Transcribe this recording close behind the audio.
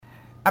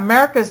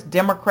America's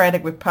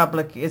democratic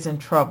republic is in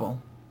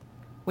trouble.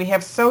 We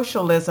have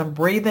socialism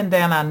breathing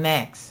down our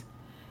necks.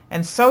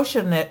 And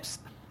socialists,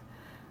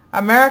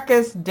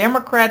 America's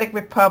democratic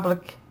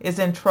republic is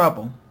in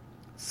trouble.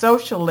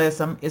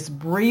 Socialism is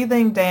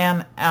breathing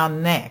down our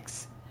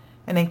necks.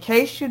 And in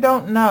case you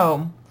don't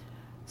know,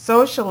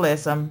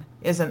 socialism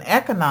is an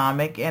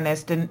economic and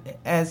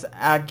as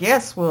our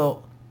guests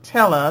will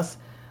tell us,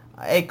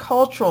 a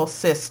cultural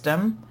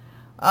system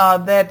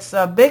that's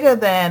bigger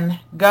than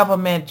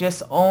government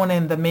just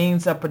owning the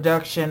means of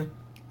production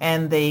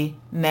and the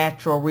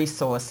natural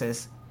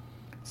resources.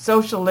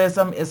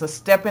 Socialism is a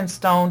stepping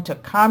stone to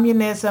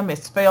communism.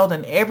 It's failed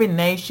in every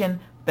nation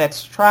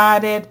that's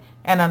tried it,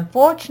 and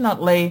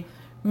unfortunately,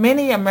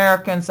 many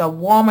Americans are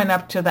warming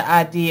up to the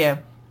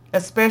idea,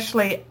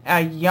 especially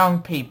our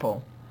young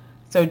people.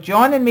 So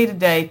joining me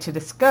today to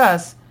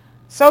discuss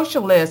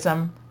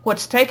socialism,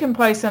 what's taking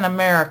place in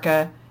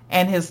America,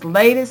 and his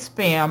latest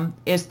film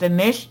is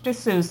Dinesh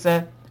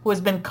D'Souza, who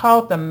has been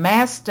called the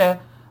master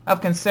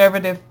of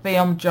conservative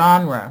film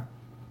genre.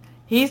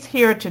 He's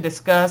here to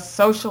discuss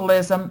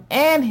socialism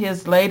and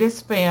his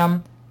latest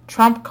film,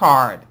 Trump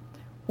Card,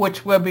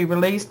 which will be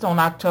released on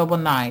October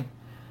 9th.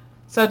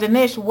 So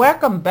Dinesh,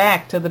 welcome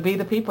back to the Be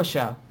the People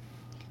Show.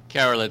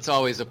 Carol, it's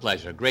always a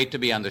pleasure. Great to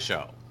be on the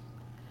show.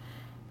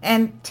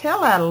 And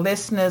tell our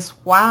listeners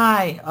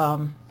why,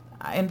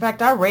 in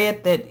fact, I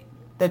read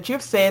that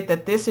you've said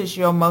that this is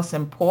your most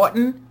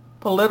important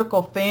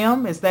political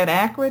film. Is that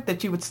accurate,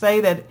 that you would say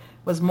that it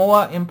was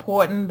more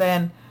important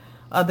than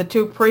the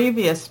two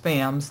previous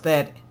films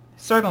that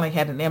certainly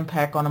had an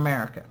impact on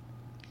America?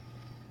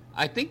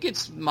 I think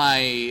it's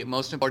my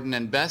most important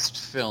and best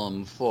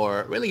film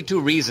for really two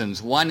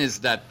reasons. One is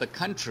that the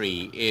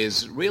country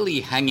is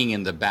really hanging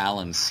in the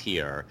balance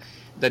here.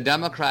 The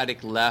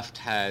Democratic left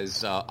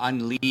has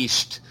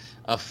unleashed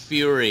a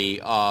fury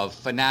of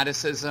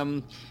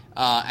fanaticism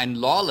and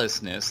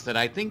lawlessness that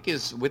I think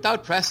is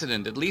without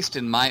precedent, at least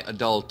in my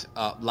adult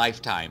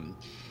lifetime.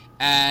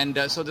 And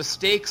so the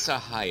stakes are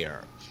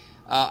higher.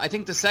 I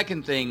think the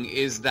second thing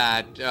is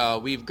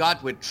that we've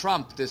got with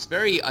Trump this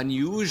very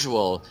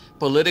unusual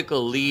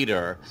political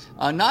leader,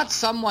 not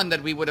someone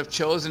that we would have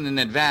chosen in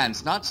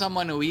advance, not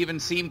someone who even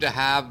seemed to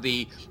have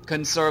the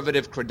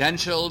conservative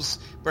credentials,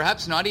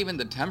 perhaps not even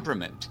the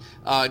temperament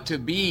to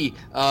be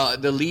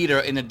the leader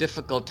in a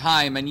difficult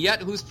time, and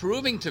yet who's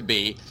proving to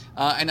be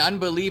an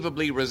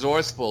unbelievably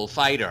resourceful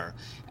fighter.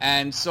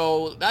 And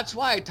so that's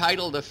why I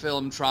titled the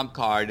film Trump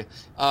Card.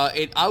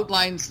 It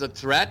outlines the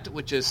threat,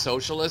 which is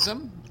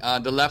socialism,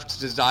 the left's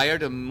desire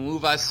to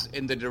move us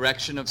in the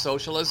direction of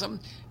socialism,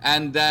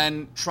 and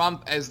then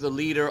Trump as the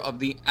leader of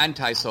the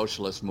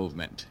anti-socialist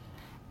movement.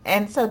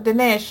 And so,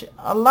 Dinesh,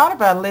 a lot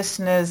of our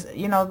listeners,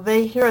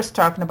 they hear us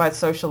talking about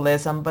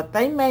socialism, but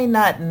they may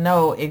not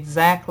know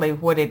exactly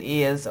what it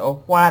is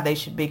or why they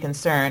should be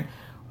concerned.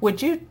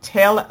 Would you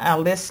tell our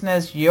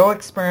listeners your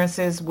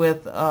experiences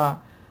with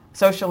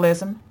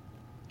socialism?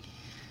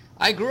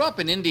 I grew up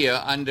in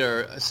India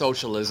under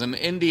socialism.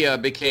 India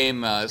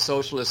became a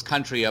socialist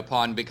country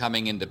upon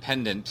becoming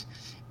independent.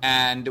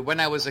 And when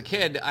I was a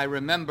kid, I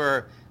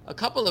remember a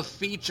couple of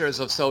features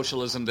of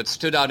socialism that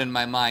stood out in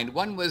my mind.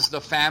 One was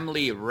the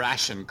family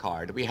ration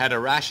card. We had a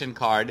ration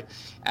card,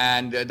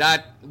 and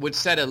that would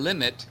set a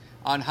limit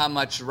on how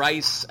much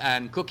rice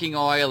and cooking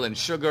oil and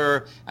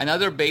sugar and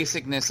other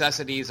basic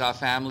necessities our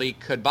family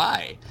could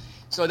buy.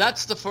 So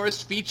that's the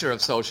first feature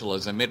of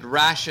socialism. It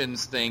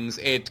rations things,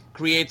 it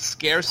creates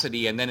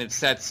scarcity, and then it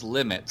sets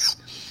limits.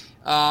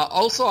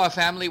 Also, our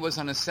family was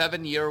on a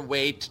 7-year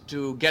wait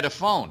to get a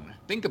phone.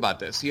 Think about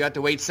this. You had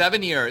to wait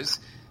 7 years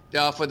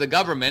for the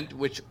government,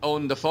 which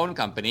owned the phone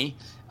company,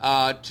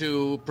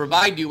 to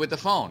provide you with a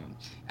phone.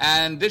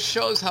 And this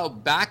shows how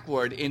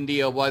backward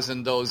India was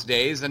in those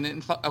days.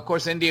 And of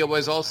course, India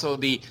was also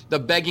the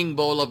begging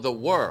bowl of the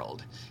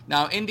world.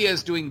 Now, India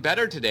is doing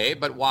better today,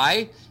 but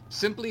why?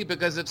 Simply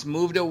because it's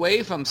moved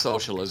away from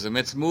socialism.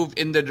 It's moved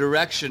in the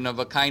direction of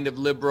a kind of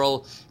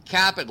liberal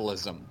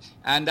capitalism.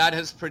 And that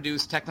has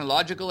produced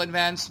technological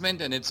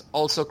advancement, and it's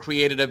also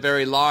created a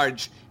very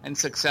large and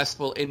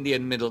successful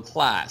Indian middle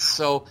class.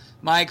 So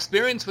my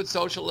experience with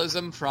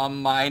socialism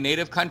from my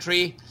native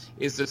country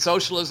is that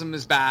socialism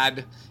is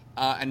bad,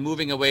 and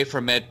moving away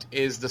from it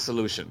is the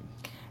solution.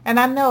 And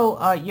I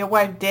know your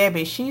wife,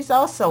 Debbie, she's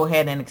also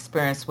had an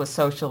experience with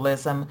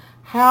socialism.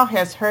 How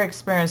has her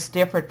experience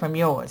differed from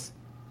yours?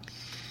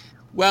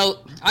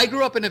 Well, I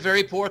grew up in a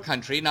very poor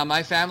country. Now,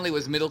 my family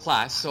was middle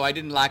class, so I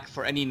didn't lack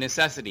for any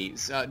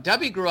necessities.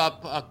 Debbie grew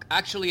up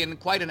actually in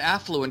quite an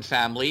affluent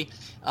family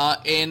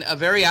in a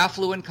very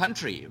affluent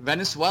country.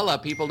 Venezuela,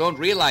 people don't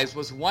realize,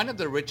 was one of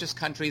the richest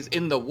countries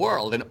in the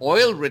world, an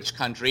oil-rich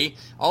country,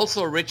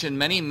 also rich in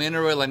many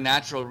mineral and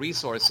natural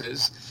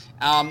resources.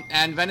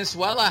 And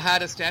Venezuela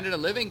had a standard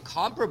of living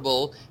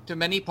comparable to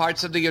many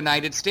parts of the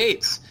United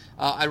States.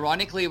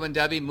 Ironically, when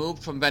Debbie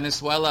moved from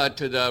Venezuela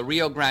to the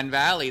Rio Grande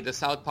Valley, the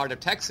south part of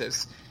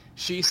Texas,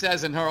 she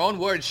says in her own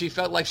words, she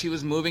felt like she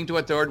was moving to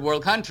a third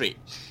world country.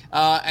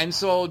 And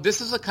so this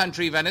is a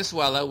country,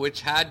 Venezuela,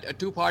 which had a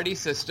two-party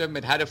system.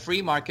 It had a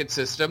free market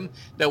system.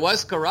 There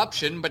was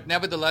corruption, but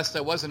nevertheless,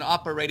 there was an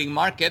operating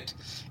market.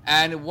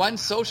 And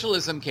once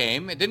socialism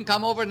came, it didn't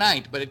come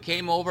overnight, but it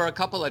came over a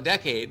couple of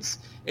decades.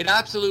 It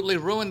absolutely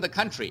ruined the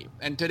country.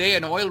 And today,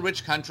 an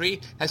oil-rich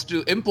country has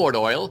to import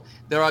oil.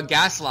 There are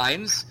gas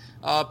lines.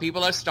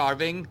 People are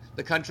starving.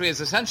 The country has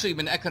essentially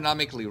been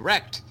economically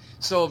wrecked.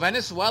 So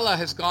Venezuela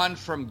has gone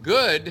from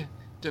good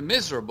to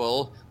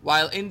miserable,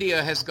 while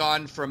India has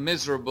gone from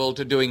miserable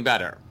to doing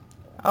better.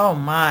 Oh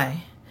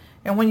my.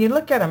 And when you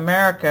look at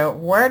America,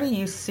 where do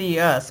you see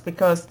us?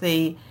 Because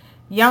the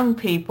young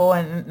people,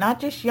 and not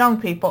just young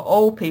people,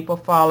 old people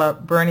follow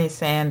Bernie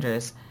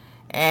Sanders.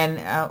 And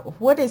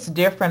what is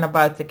different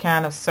about the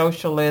kind of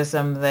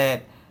socialism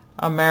that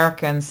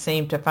Americans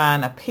seem to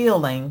find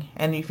appealing?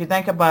 And if you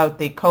think about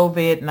the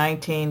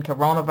COVID-19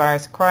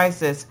 coronavirus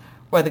crisis,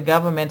 where the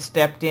government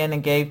stepped in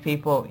and gave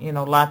people,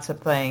 lots of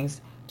things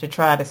to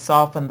try to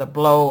soften the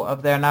blow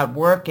of their not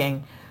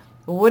working,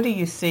 what do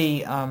you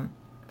see?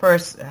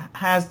 First,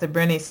 how's the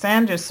Bernie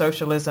Sanders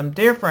socialism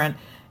different?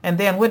 And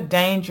then what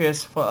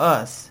dangers for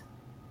us?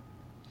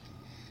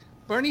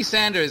 Bernie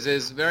Sanders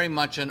is very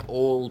much an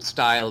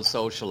old-style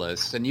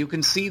socialist, and you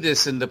can see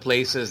this in the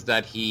places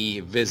that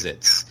he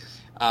visits.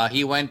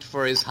 He went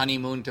for his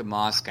honeymoon to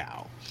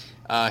Moscow.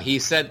 He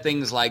said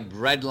things like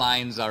bread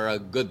lines are a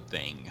good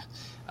thing.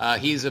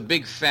 He's a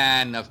big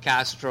fan of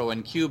Castro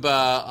in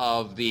Cuba,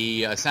 of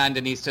the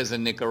Sandinistas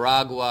in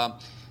Nicaragua.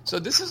 So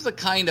this is the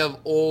kind of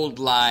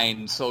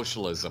old-line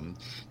socialism.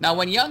 Now,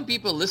 when young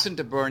people listen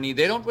to Bernie,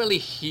 they don't really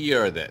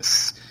hear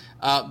this.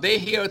 They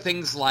hear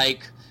things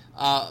like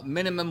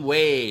minimum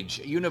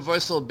wage,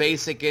 universal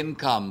basic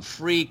income,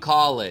 free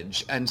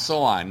college, and so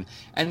on.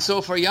 And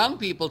so for young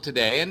people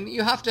today, and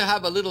you have to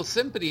have a little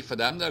sympathy for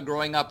them, they're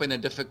growing up in a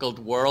difficult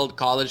world.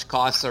 College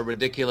costs are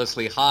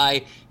ridiculously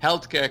high.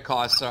 Healthcare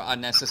costs are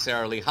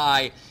unnecessarily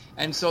high.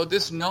 And so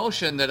this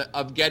notion that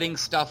of getting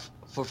stuff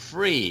for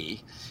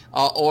free,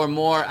 or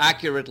more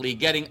accurately,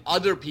 getting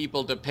other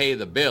people to pay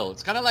the bill.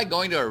 It's kind of like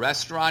going to a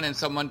restaurant and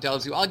someone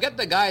tells you, I'll get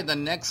the guy at the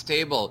next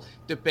table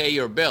to pay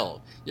your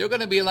bill. You're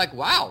going to be like,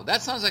 wow,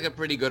 that sounds like a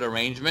pretty good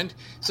arrangement.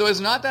 So it's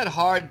not that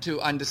hard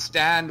to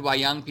understand why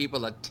young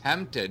people are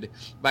tempted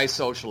by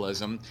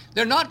socialism.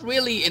 They're not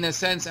really, in a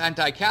sense,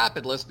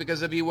 anti-capitalist,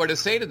 because if you were to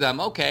say to them,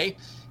 okay,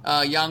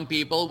 young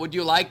people, would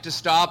you like to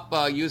stop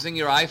using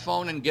your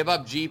iPhone and give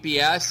up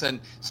GPS and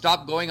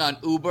stop going on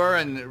Uber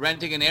and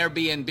renting an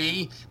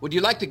Airbnb? Would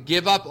you like to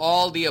give up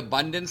all the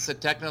abundance that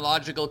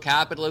technological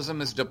capitalism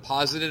has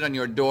deposited on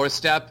your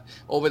doorstep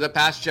over the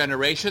past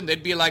generation?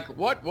 They'd be like,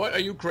 what? Are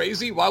you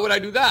crazy? Why would I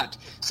do that?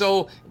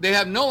 So they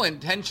have no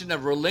intention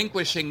of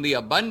relinquishing the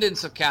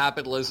abundance of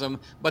capitalism,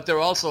 but they're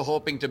also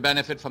hoping to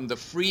benefit from the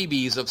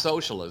freebies of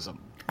socialism.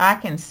 I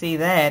can see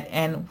that.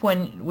 And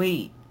when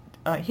we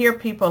hear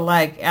people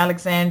like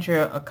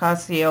Alexandria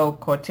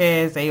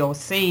Ocasio-Cortez,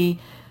 AOC,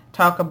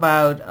 talk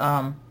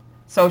about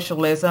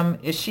socialism,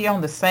 is she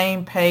on the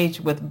same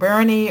page with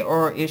Bernie,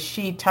 or is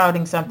she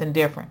touting something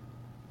different?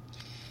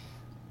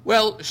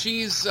 Well,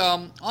 she's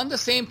on the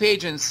same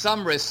page in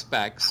some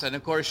respects, and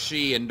of course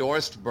she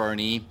endorsed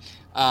Bernie,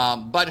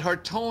 but her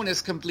tone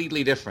is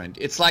completely different.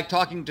 It's like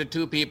talking to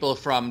two people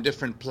from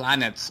different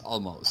planets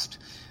almost.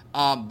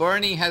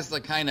 Bernie has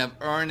the kind of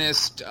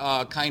earnest,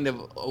 kind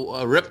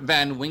of Rip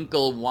Van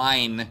Winkle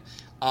whine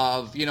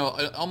of, it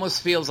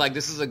almost feels like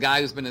this is a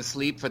guy who's been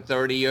asleep for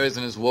 30 years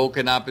and has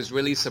woken up, is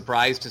really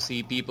surprised to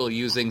see people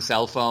using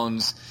cell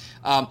phones.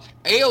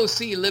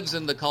 AOC lives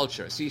in the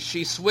culture.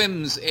 She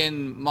swims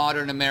in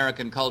modern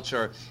American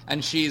culture,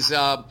 and she's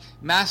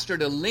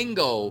mastered a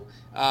lingo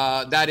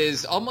that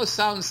is almost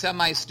sounds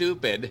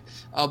semi-stupid,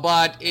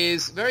 but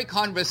is very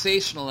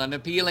conversational and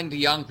appealing to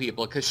young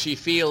people because she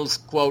feels,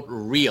 quote,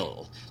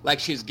 real, like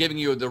she's giving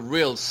you the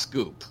real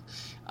scoop.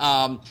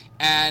 So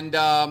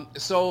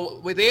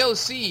with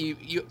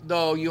AOC,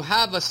 though you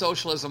have a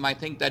socialism, I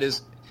think, that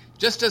is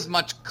just as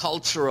much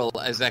cultural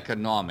as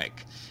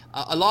economic.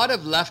 A lot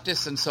of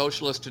leftists and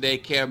socialists today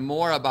care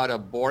more about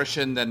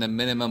abortion than the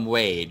minimum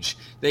wage.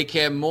 They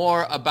care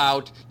more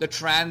about the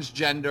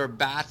transgender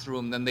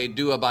bathroom than they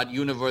do about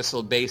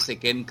universal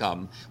basic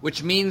income,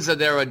 which means that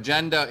their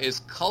agenda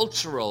is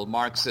cultural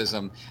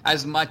Marxism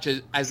as much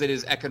as it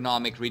is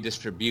economic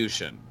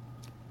redistribution.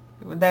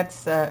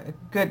 That's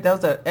good.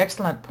 Those are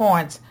excellent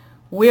points.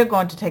 We're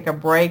going to take a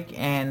break,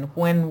 and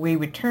when we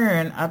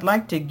return, I'd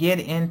like to get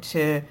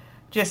into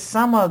just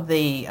some of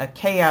the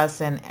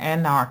chaos and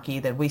anarchy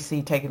that we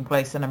see taking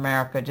place in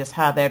America, just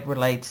how that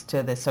relates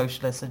to the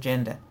socialist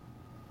agenda.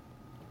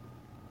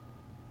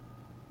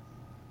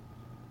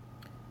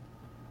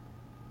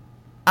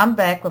 I'm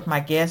back with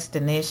my guest,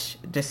 Dinesh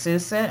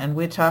D'Souza, and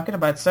we're talking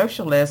about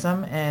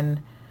socialism,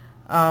 and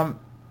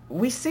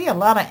we see a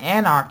lot of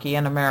anarchy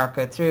in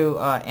America through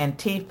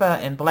Antifa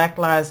and Black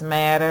Lives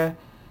Matter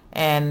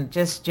and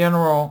just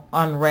general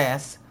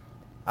unrest.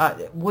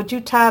 Would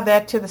you tie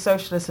that to the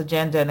socialist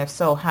agenda, and if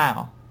so,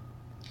 how?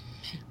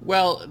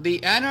 Well,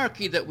 the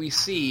anarchy that we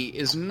see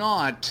is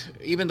not,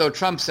 even though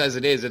Trump says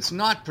it is, it's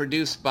not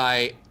produced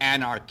by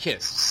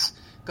anarchists,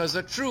 because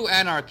a true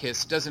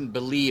anarchist doesn't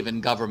believe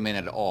in government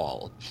at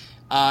all.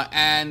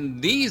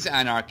 And these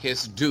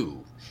anarchists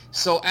do.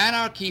 So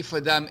anarchy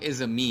for them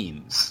is a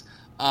means.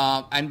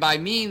 And by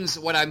means,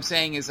 what I'm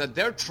saying is that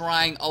they're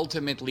trying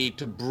ultimately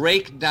to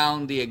break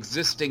down the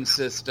existing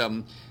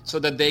system so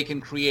that they can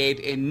create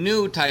a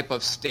new type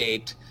of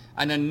state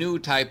and a new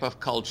type of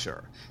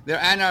culture. Their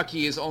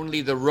anarchy is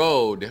only the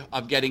road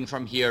of getting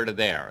from here to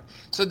there.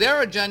 So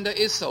their agenda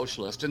is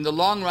socialist. In the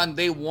long run,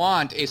 they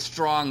want a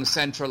strong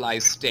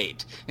centralized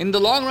state. In the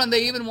long run,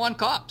 they even want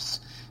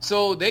cops.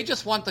 So they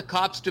just want the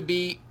cops to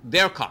be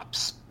their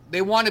cops.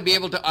 They want to be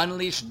able to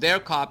unleash their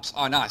cops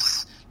on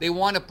us. They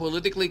want a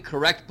politically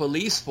correct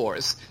police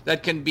force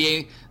that can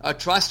be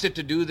trusted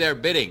to do their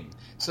bidding,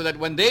 so that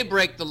when they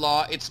break the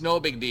law, it's no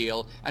big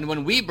deal. And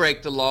when we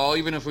break the law,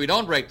 even if we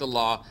don't break the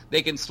law,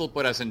 they can still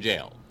put us in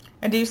jail.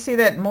 And do you see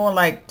that more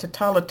like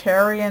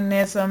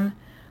totalitarianism,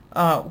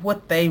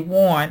 what they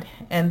want,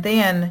 and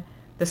then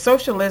the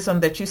socialism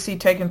that you see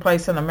taking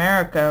place in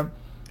America?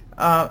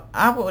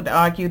 I would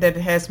argue that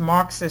it has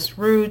Marxist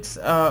roots.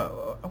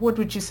 What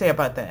would you say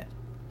about that?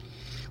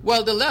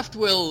 Well, the left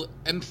will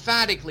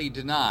emphatically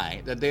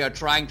deny that they are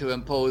trying to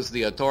impose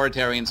the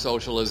authoritarian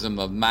socialism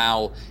of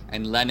Mao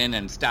and Lenin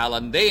and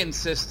Stalin. They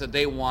insist that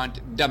they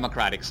want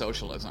democratic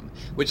socialism,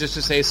 which is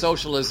to say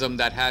socialism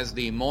that has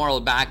the moral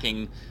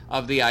backing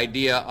of the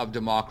idea of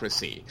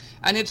democracy.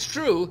 And it's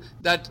true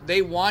that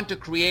they want to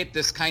create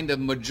this kind of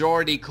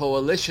majority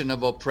coalition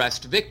of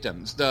oppressed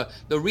victims. The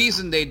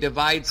reason they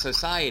divide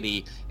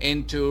society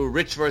into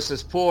rich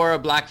versus poor,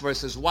 black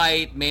versus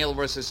white, male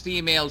versus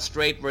female,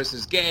 straight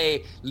versus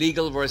gay,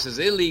 legal versus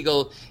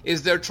illegal,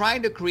 is they're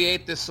trying to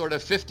create this sort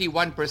of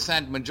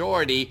 51%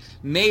 majority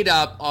made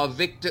up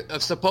of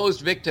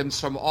supposed victims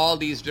from all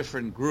these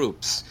different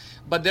groups.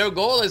 But their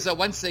goal is that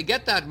once they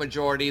get that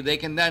majority, they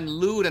can then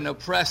loot and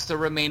oppress the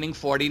remaining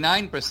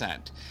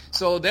 49%.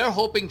 So they're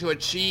hoping to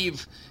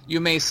achieve,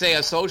 you may say,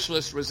 a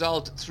socialist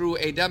result through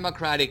a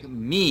democratic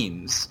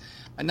means.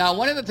 Now,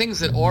 one of the things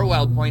that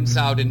Orwell points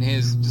out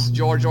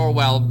George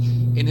Orwell,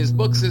 in his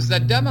books, is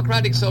that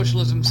democratic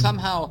socialism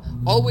somehow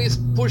always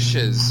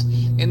pushes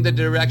in the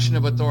direction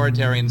of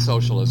authoritarian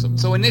socialism.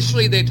 So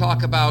initially they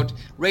talk about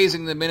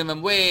raising the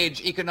minimum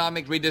wage,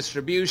 economic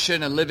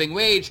redistribution, and living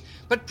wage,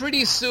 but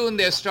pretty soon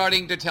they're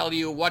starting to tell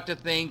you what to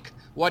think,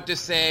 what to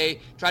say,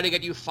 try to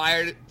get you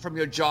fired from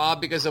your job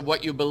because of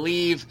what you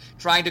believe,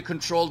 trying to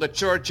control the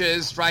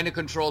churches, trying to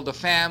control the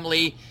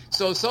family.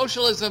 So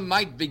socialism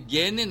might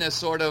begin in a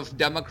sort of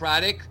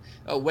democratic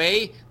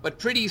way, but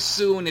pretty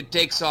soon it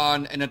takes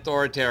on an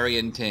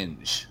authoritarian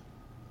tinge.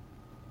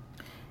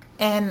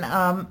 And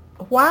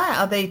why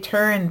are they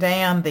tearing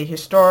down the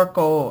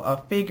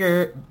historical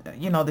figure,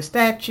 the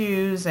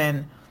statues,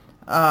 and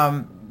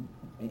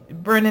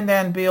burning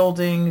down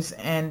buildings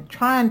and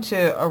trying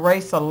to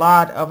erase a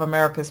lot of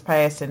America's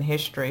past and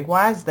history?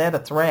 Why is that a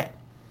threat?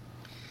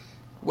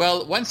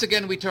 Well, once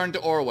again, we turn to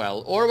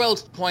Orwell.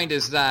 Orwell's point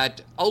is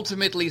that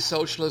ultimately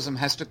socialism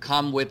has to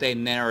come with a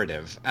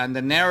narrative, and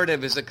the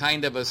narrative is a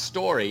kind of a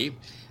story.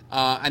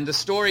 And the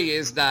story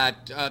is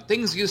that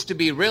things used to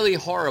be really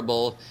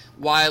horrible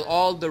while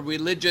all the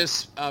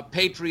religious,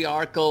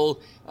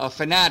 patriarchal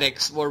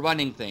fanatics were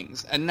running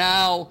things. And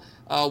now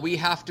we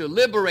have to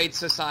liberate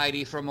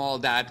society from all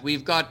that.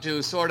 We've got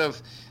to sort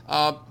of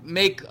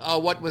make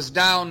what was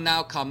down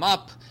now come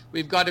up.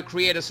 We've got to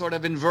create a sort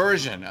of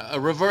inversion, a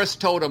reverse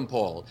totem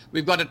pole.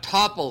 We've got to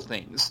topple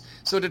things.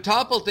 So to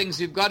topple things,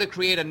 you've got to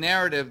create a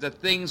narrative that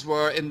things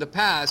were in the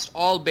past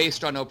all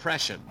based on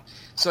oppression.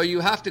 So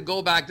you have to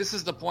go back. This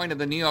is the point of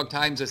the New York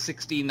Times'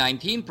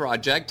 1619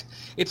 Project.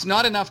 It's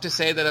not enough to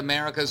say that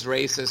America's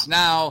racist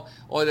now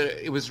or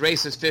that it was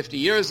racist 50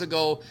 years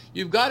ago.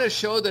 You've got to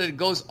show that it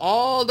goes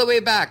all the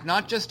way back,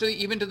 not just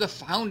even to the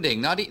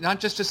founding, not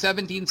just to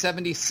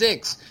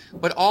 1776,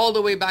 but all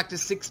the way back to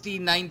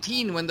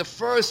 1619 when the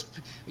first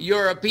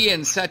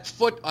Europeans set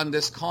foot on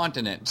this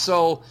continent.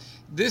 So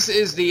this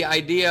is the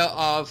idea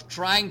of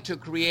trying to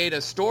create a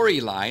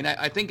storyline.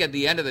 I think at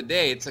the end of the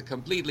day, it's a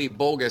completely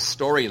bogus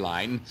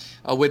storyline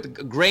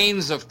with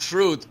grains of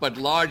truth but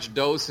large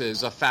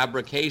doses of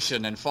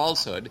fabrication and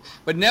falsehood.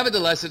 But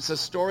nevertheless, it's a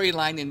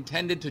storyline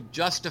intended to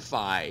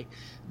justify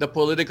the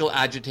political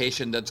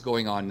agitation that's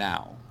going on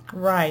now.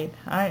 Right.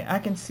 I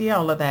can see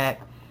all of that.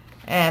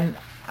 And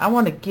I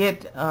want to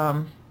get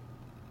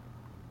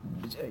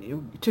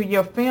to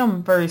your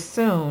film very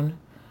soon.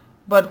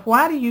 But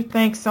why do you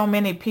think so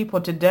many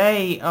people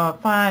today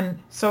find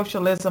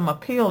socialism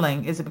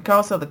appealing? Is it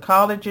because of the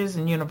colleges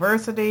and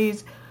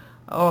universities,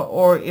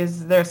 or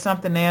is there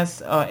something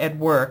else at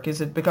work? Is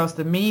it because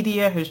the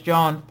media has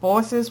joined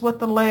forces with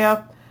the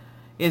left?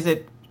 Is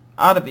it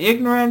out of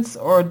ignorance,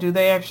 or do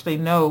they actually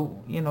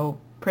know,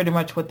 pretty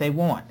much what they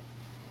want?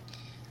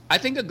 I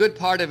think a good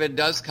part of it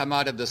does come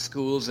out of the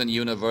schools and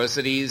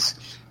universities.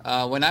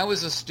 When I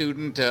was a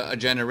student a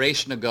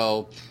generation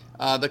ago,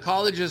 the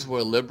colleges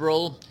were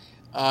liberal.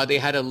 They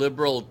had a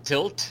liberal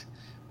tilt.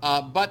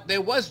 But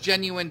there was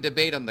genuine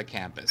debate on the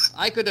campus.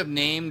 I could have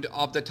named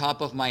off the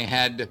top of my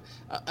head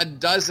a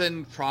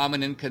dozen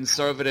prominent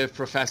conservative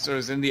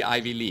professors in the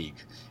Ivy League.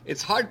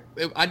 It's hard.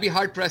 I'd be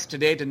hard pressed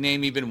today to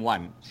name even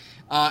one.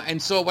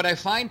 And so what I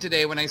find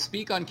today when I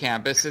speak on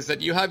campus is that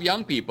you have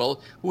young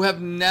people who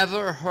have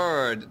never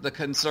heard the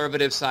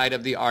conservative side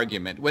of the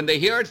argument. When they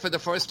hear it for the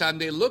first time,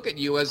 they look at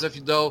you as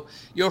if though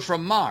you're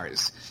from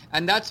Mars.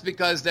 And that's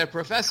because their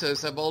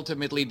professors have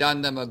ultimately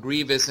done them a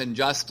grievous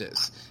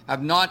injustice,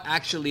 have not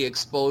actually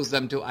exposed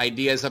them to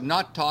ideas, have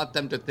not taught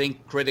them to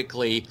think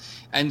critically.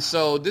 And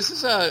so this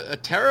is a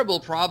terrible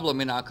problem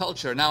in our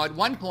culture. Now, at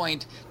one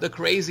point, the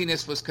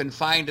craziness was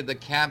confined to the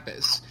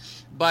campus.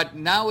 But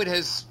now it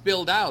has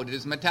spilled out. It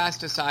has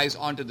metastasized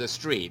onto the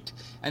street.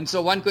 And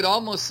so one could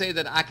almost say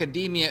that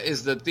academia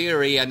is the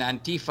theory and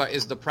Antifa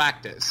is the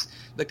practice.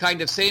 The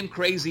kind of same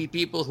crazy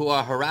people who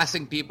are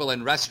harassing people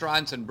in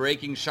restaurants and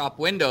breaking shop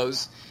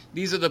windows,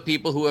 these are the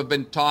people who have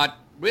been taught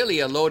really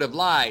a load of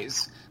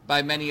lies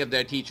by many of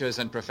their teachers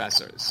and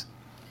professors.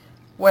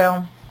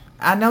 Well,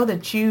 I know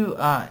that you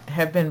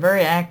have been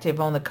very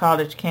active on the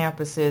college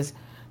campuses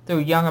through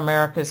Young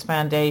America's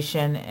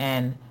Foundation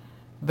and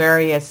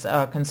various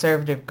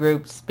conservative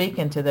groups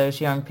speaking to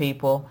those young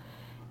people,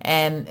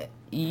 and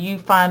you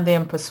find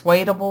them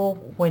persuadable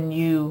when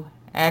you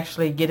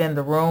actually get in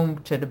the room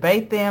to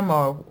debate them,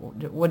 or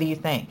what do you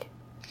think?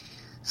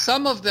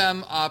 Some of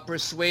them are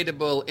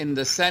persuadable in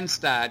the sense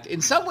that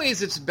in some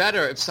ways it's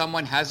better if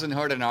someone hasn't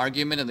heard an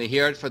argument and they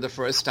hear it for the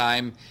first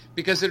time,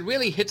 because it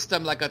really hits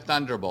them like a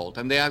thunderbolt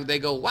and they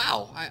go,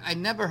 wow, I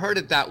never heard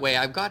it that way.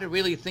 I've got to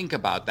really think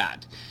about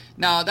that.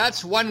 Now,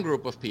 that's one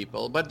group of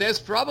people, but there's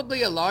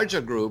probably a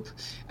larger group,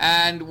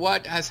 and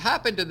what has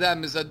happened to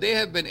them is that they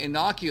have been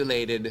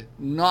inoculated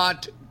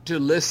not to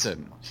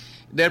listen.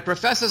 Their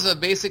professors have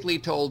basically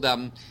told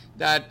them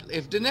that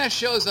if Dinesh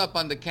shows up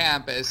on the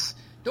campus,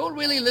 don't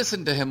really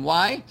listen to him.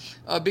 Why?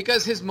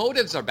 Because his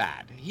motives are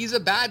bad. He's a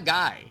bad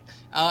guy.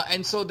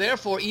 And so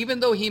therefore,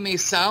 even though he may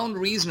sound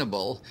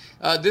reasonable,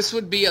 this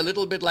would be a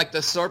little bit like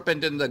the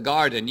serpent in the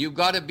garden. You've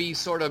got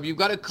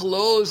to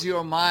close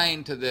your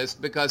mind to this,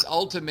 because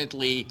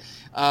ultimately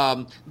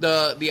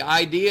the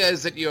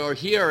ideas that you're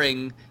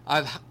hearing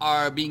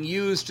are being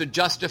used to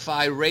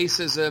justify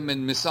racism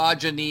and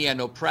misogyny and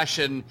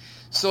oppression.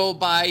 So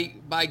by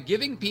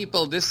giving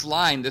people this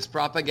line, this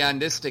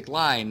propagandistic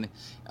line,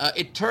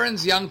 it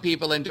turns young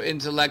people into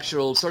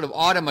intellectual sort of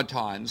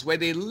automatons where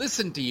they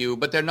listen to you,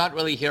 but they're not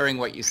really hearing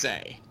what you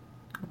say.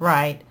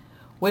 Right.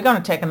 We're going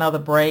to take another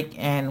break,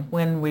 and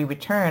when we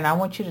return, I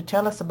want you to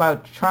tell us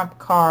about Trump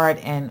Card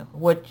and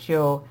what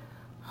your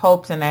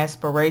hopes and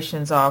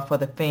aspirations are for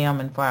the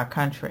film and for our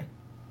country.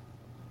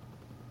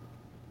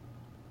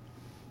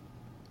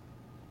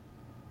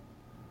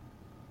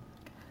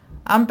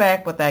 I'm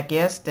back with our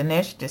guest,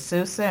 Dinesh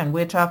D'Souza, and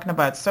we're talking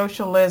about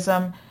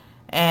socialism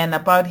and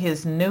about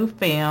his new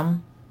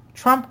film,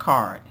 Trump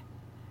Card.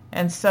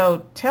 And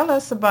so tell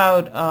us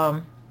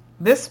about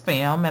this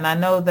film. And I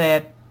know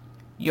that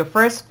your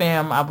first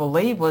film, I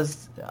believe,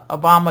 was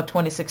Obama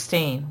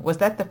 2016. Was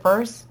that the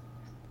first?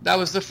 That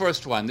was the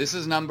first one. This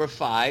is number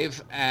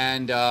 5,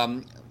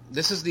 and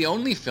this is the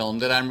only film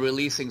that I'm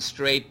releasing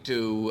straight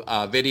to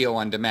video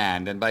on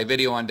demand. And by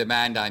video on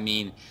demand, I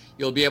mean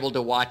you'll be able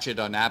to watch it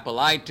on Apple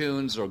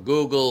iTunes or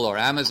Google or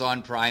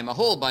Amazon Prime, a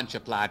whole bunch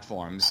of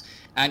platforms.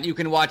 And you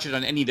can watch it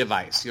on any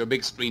device, your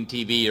big screen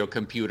TV, your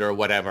computer, or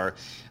whatever.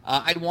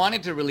 I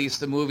wanted to release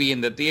the movie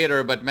in the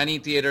theater, but many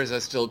theaters are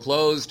still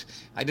closed.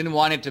 I didn't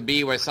want it to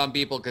be where some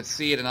people could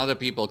see it and other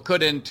people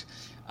couldn't.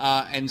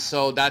 And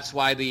so that's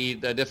why the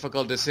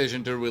difficult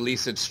decision to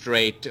release it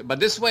straight. But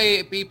this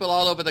way, people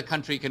all over the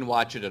country can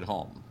watch it at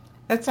home.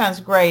 That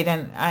sounds great.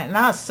 And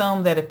I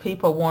assume that if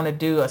people want to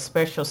do a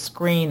special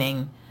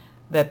screening,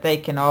 that they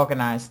can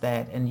organize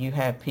that, and you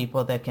have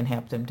people that can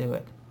help them do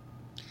it.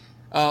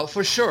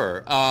 For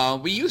sure.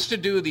 We used to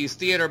do these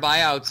theater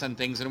buyouts and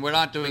things, and we're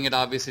not doing it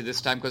obviously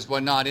this time because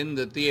we're not in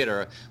the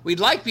theater. We'd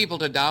like people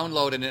to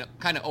download and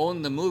kind of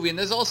own the movie, and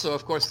there's also,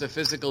 of course, the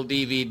physical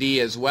DVD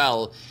as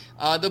well.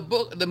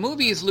 The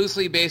movie is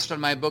loosely based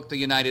on my book, The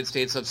United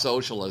States of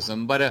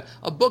Socialism, but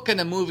a book and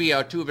a movie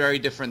are two very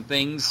different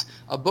things.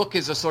 A book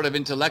is a sort of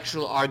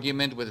intellectual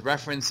argument with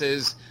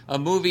references. A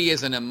movie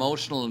is an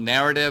emotional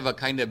narrative, a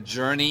kind of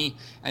journey.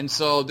 And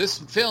so this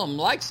film,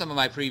 like some of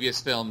my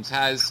previous films,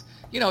 has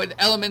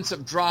elements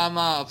of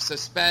drama, of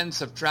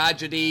suspense, of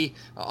tragedy,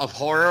 of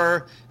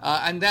horror,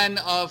 and then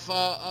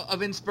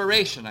of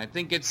inspiration. I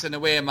think it's in a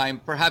way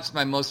perhaps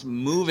my most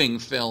moving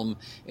film,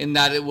 in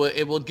that it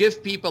will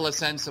give people a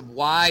sense of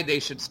why they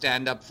should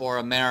stand up for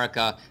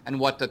America and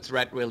what the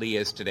threat really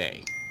is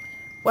today.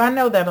 Well, I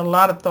know that a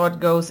lot of thought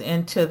goes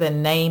into the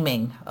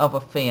naming of a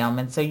film,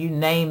 and so you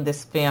named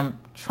this film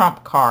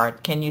Trump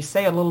Card. Can you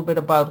say a little bit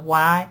about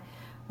why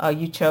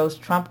you chose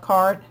Trump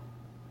Card?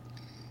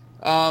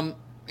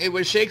 It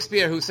was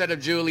Shakespeare who said of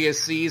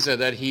Julius Caesar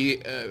that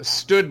he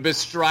stood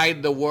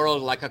bestride the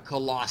world like a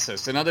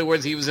colossus. In other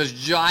words, he was a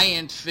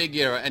giant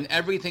figure and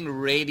everything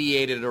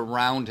radiated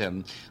around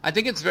him. I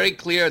think it's very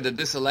clear that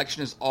this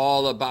election is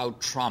all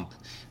about Trump.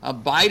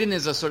 Biden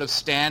is a sort of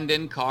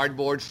stand-in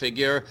cardboard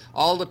figure.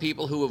 All the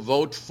people who will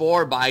vote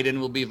for Biden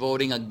will be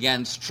voting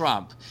against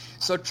Trump.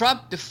 So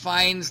Trump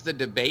defines the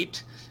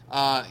debate.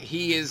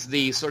 He is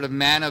the sort of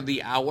man of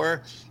the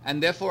hour,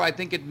 and therefore I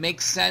think it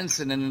makes sense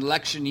in an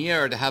election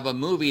year to have a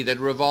movie that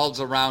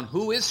revolves around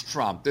who is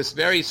Trump, this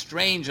very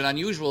strange and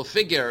unusual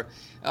figure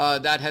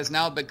that has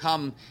now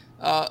become,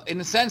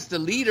 in a sense, the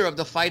leader of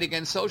the fight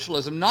against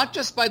socialism, not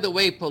just by the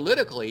way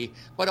politically,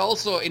 but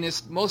also in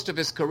most of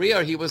his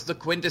career, he was the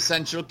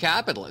quintessential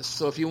capitalist.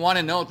 So if you want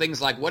to know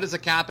things like what does a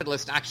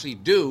capitalist actually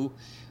do,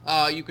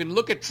 you can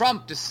look at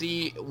Trump to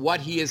see what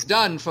he has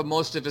done for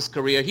most of his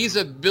career. He's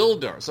a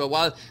builder. So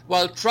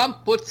while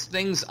Trump puts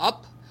things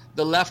up,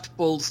 the left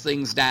pulls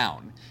things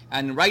down.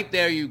 And right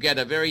there you get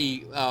a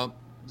very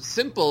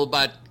simple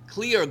but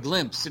clear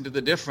glimpse into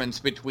the difference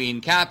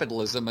between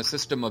capitalism, a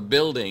system of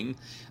building,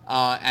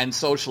 and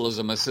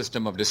socialism, a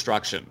system of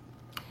destruction.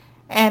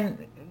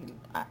 And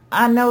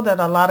I know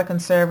that a lot of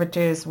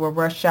conservatives will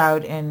rush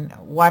out and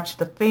watch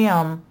the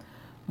film,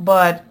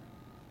 but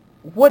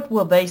what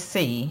will they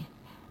see?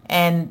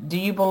 And do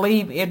you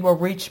believe it will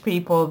reach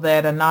people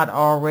that are not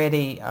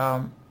already,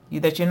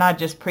 that you're not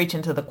just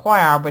preaching to the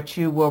choir, but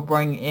you will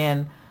bring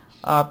in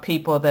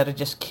people that are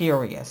just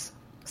curious?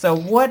 So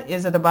what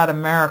is it about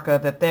America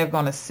that they're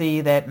going to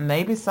see that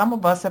maybe some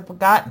of us have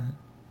forgotten?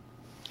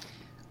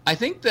 I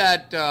think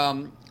that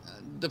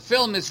the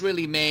film is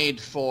really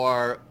made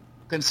for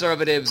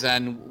conservatives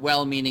and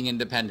well-meaning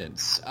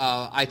independents.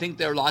 I think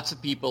there are lots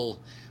of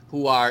people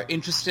who are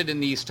interested in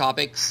these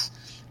topics.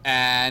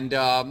 And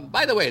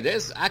by the way,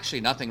 there's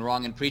actually nothing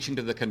wrong in preaching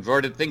to the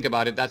converted. Think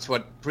about it. That's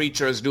what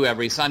preachers do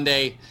every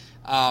Sunday.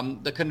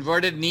 The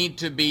converted need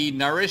to be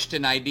nourished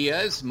in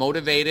ideas,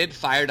 motivated,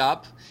 fired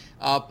up.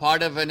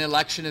 Part of an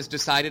election is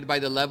decided by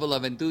the level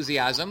of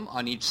enthusiasm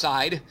on each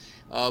side.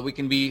 We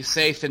can be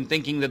safe in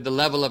thinking that the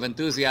level of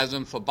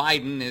enthusiasm for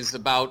Biden is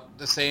about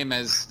the same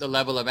as the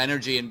level of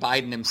energy in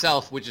Biden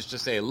himself, which is to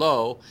say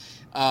low.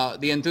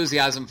 The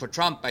enthusiasm for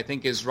Trump, I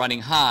think, is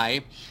running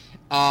high.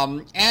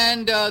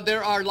 And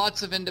there are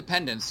lots of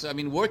independents. I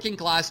mean, working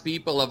class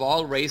people of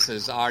all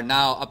races are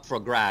now up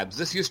for grabs.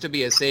 This used to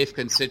be a safe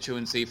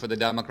constituency for the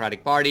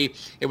Democratic Party.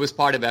 It was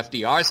part of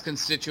FDR's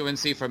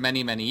constituency for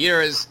many, many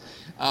years.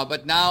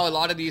 But now a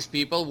lot of these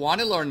people want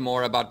to learn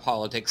more about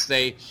politics.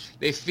 They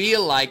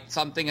feel like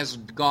something has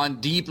gone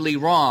deeply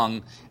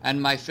wrong,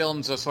 and my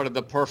films are sort of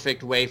the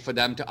perfect way for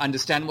them to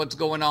understand what's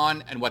going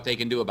on and what they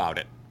can do about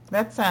it.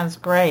 That sounds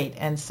great.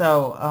 And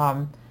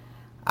so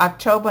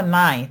October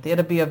 9th,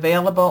 it'll be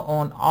available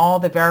on all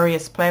the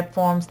various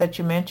platforms that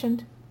you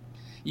mentioned?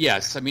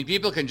 Yes. I mean,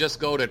 people can just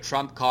go to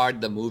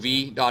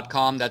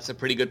trumpcardthemovie.com. That's a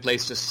pretty good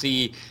place to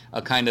see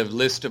a kind of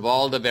list of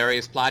all the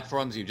various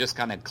platforms. You just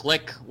kind of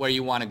click where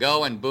you want to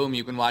go, and boom,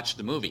 you can watch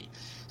the movie.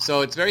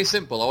 So it's very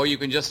simple. Or you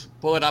can just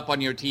pull it up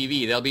on your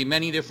TV. There'll be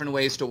many different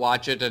ways to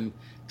watch it, and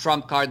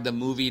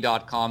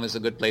trumpcardthemovie.com is a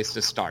good place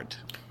to start.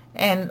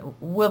 And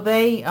will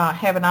they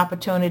have an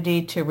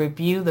opportunity to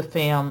review the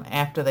film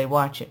after they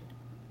watch it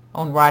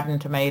on Rotten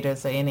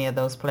Tomatoes or any of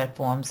those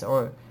platforms,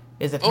 or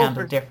is it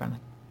handled differently?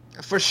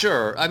 For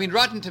sure. I mean,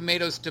 Rotten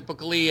Tomatoes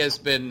typically has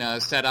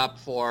been set up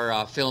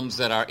for films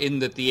that are in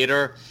the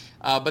theater,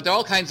 but there are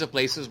all kinds of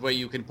places where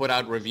you can put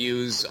out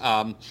reviews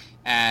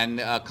and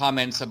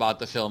comments about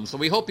the film. So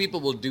we hope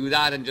people will do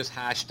that and just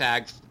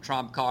hashtag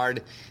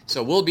TrumpCard,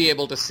 so we'll be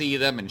able to see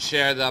them and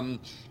share them.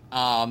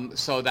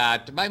 So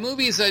that my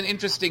movies,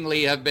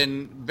 interestingly, have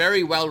been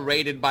very well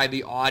rated by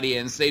the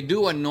audience. They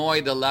do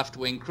annoy the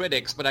left-wing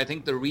critics, but I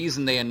think the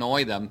reason they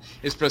annoy them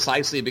is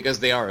precisely because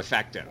they are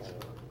effective.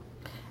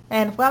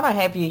 And while I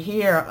have you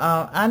here,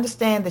 I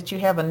understand that you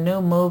have a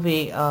new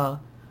movie called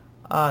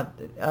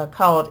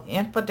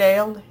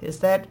Infidel. Is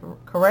that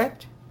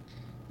correct?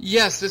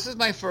 Yes, this is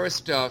my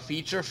first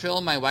feature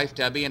film. My wife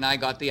Debbie and I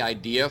got the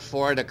idea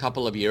for it a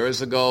couple of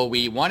years ago.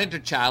 We wanted to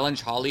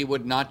challenge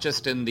Hollywood not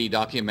just in the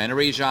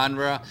documentary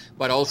genre,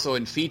 but also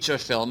in feature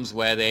films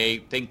where they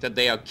think that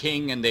they are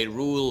king and they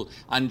rule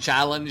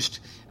unchallenged.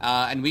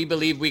 And we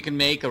believe we can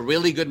make a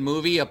really good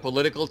movie, a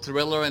political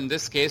thriller in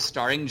this case,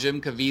 starring Jim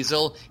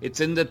Caviezel.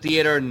 It's in the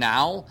theater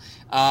now,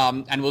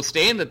 and will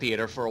stay in the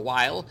theater for a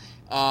while.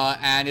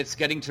 And it's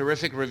getting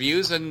terrific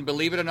reviews and,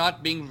 believe it or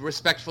not, being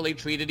respectfully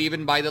treated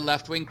even by the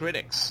left-wing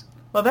critics.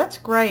 Well, that's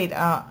great.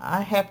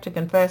 I have to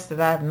confess that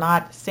I have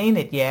not seen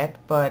it yet,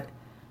 but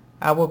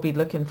I will be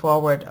looking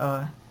forward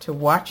to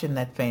watching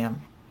that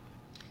film.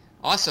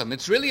 Awesome.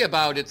 It's really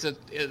about,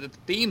 the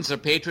themes are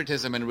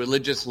patriotism and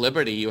religious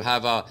liberty. You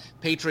have a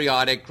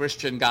patriotic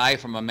Christian guy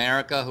from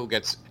America who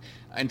gets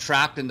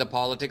entrapped in the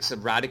politics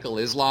of radical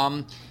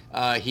Islam.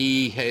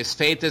 His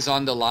faith is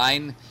on the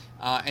line.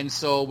 And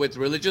so with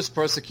religious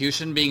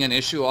persecution being an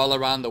issue all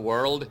around the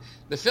world,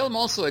 The film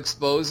also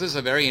exposes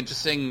a very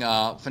interesting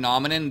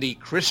phenomenon, the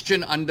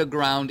Christian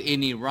underground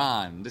in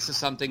Iran. This is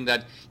something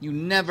that you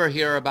never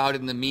hear about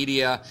in the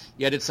media,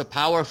 yet it's a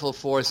powerful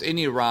force in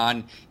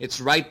Iran. It's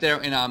right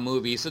there in our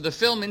movie. So the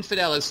film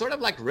Infidel is sort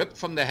of like ripped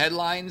from the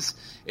headlines.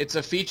 It's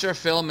a feature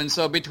film, and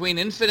so between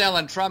Infidel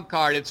and Trump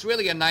Card, it's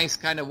really a nice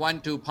kind of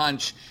 1-2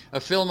 punch, a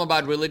film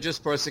about religious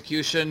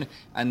persecution,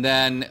 and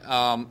then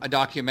a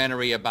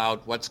documentary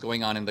about what's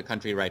going on in the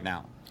country right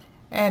now.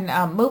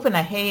 And moving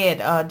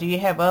ahead, do you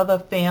have other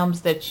films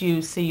that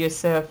you see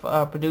yourself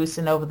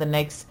producing over the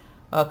next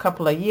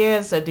couple of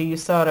years, or do you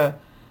sort of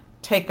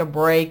take a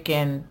break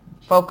and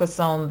focus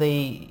on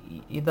the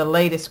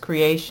latest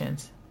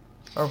creations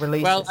or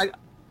releases? Well,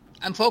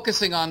 I'm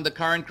focusing on the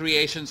current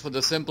creations for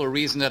the simple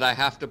reason that I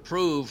have to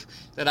prove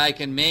that I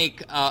can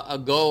make a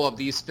go of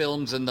these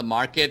films in the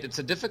market. It's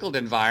a difficult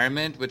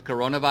environment with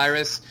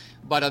coronavirus,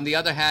 but on the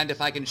other hand,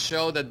 if I can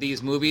show that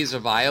these movies are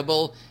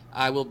viable,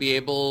 I will be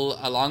able,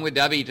 along with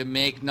Debbie, to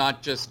make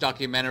not just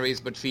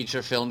documentaries but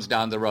feature films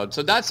down the road.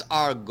 So that's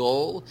our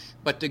goal,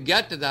 but to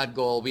get to that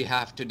goal, we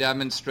have to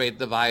demonstrate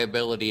the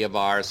viability of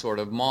our sort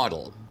of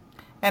model.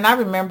 And I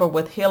remember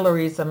with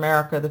Hillary's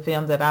America, the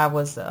film that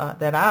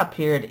I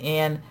appeared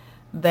in,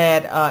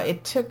 that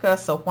it took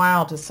us a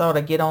while to sort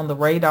of get on the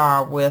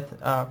radar with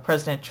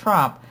President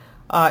Trump.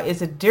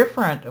 Is it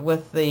different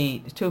with the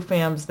two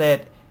films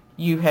that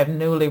you have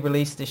newly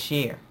released this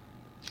year?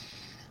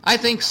 I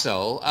think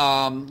so.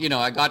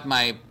 I got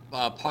my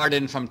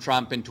pardon from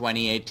Trump in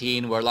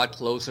 2018. We're a lot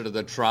closer to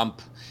the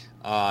Trump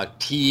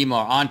team or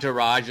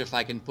entourage, if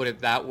I can put it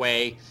that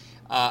way.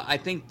 I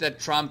think that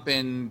Trump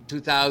even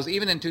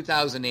in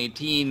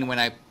 2018, when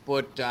I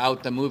put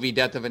out the movie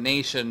Death of a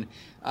Nation,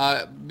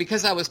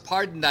 because I was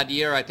pardoned that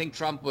year, I think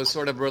Trump was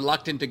sort of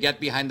reluctant to get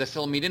behind the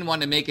film. He didn't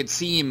want to make it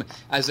seem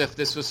as if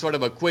this was sort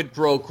of a quid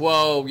pro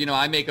quo.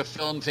 I make a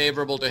film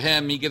favorable to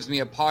him, he gives me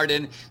a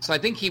pardon. So I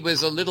think he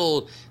was a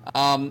little,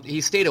 he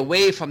stayed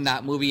away from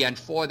that movie, and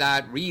for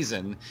that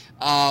reason.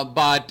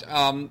 But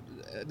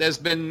there's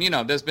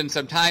been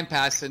some time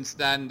passed since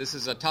then. This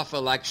is a tough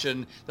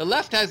election. The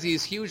left has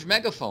these huge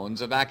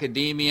megaphones of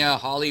academia,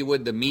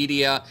 Hollywood, the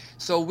media.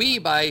 So we,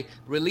 by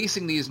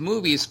releasing these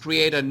movies,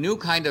 create a new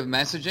kind of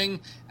messaging,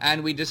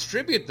 and we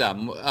distribute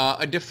them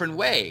a different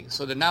way.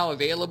 So they're now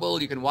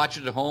available. You can watch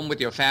it at home with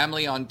your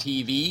family on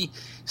TV.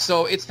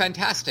 So it's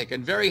fantastic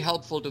and very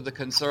helpful to the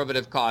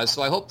conservative cause.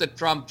 So I hope that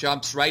Trump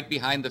jumps right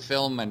behind the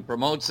film and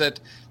promotes it,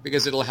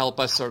 because it'll help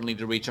us certainly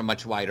to reach a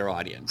much wider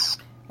audience.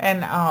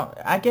 And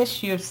I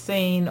guess you've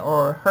seen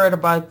or heard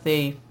about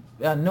the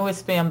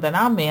newest film that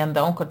I'm in,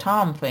 the Uncle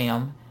Tom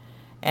film.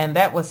 And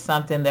that was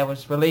something that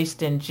was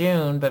released in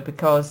June, but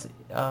because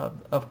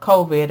of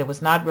COVID, it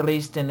was not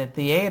released in the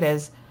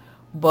theaters.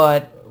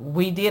 But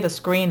we did a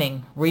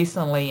screening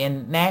recently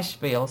in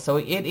Nashville, so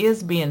it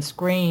is being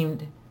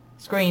screened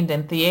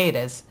in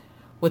theaters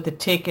with the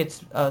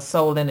tickets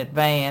sold in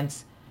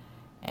advance.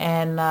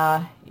 And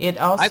it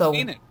also... I've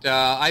seen it.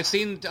 I've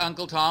seen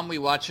Uncle Tom. We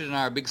watched it on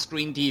our big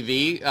screen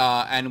TV,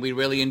 and we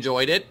really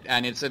enjoyed it.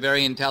 And it's a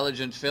very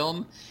intelligent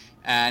film,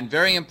 and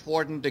very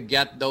important to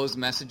get those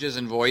messages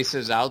and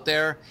voices out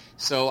there.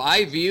 So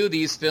I view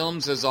these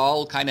films as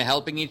all kind of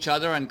helping each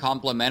other and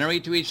complementary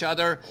to each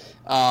other.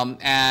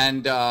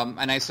 And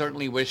I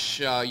certainly wish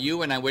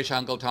you and I wish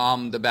Uncle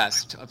Tom the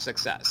best of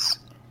success.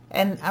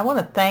 And I want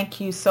to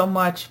thank you so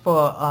much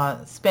for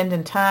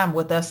spending time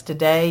with us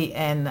today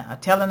and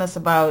telling us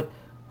about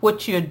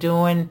what you're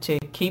doing to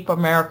keep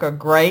America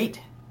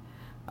great,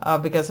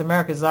 because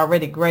America is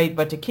already great,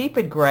 but to keep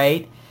it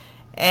great.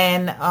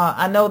 And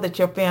I know that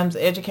your films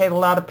educate a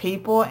lot of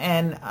people,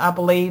 and I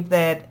believe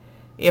that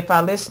if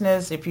our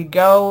listeners, if you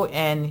go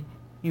and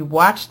you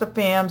watch the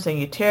films and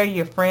you tell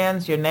your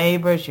friends, your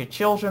neighbors, your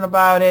children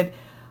about it,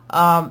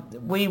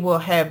 we will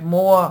have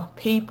more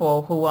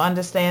people who will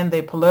understand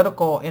the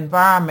political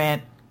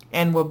environment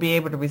and will be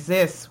able to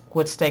resist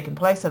what's taking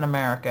place in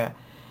America.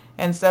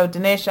 And so,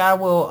 Dinesh, I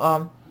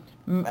will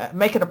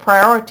make it a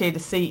priority to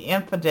see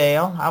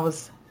Infidel. I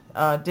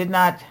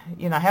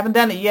haven't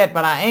done it yet,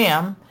 but I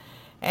am.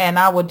 And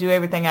I will do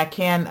everything I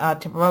can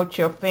to promote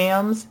your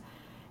films,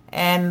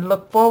 and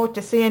look forward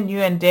to seeing you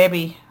and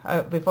Debbie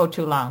before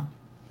too long.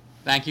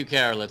 Thank you,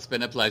 Carol. It's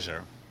been a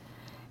pleasure.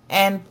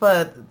 And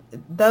for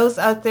those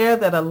out there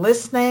that are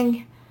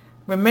listening,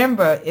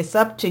 remember, it's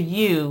up to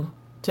you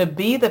to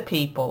be the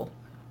people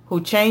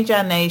who change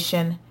our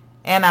nation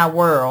and our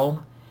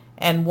world.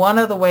 And one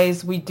of the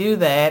ways we do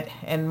that,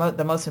 and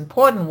the most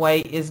important way,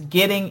 is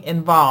getting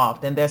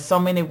involved. And there's so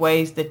many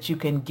ways that you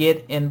can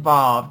get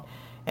involved.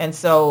 And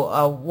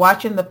so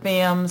watching the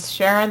films,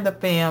 sharing the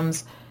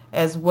films,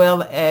 as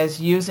well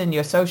as using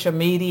your social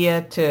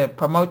media to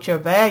promote your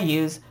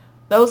values,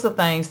 those are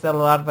things that a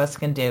lot of us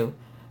can do.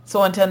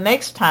 So until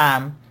next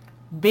time,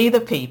 be the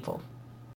people.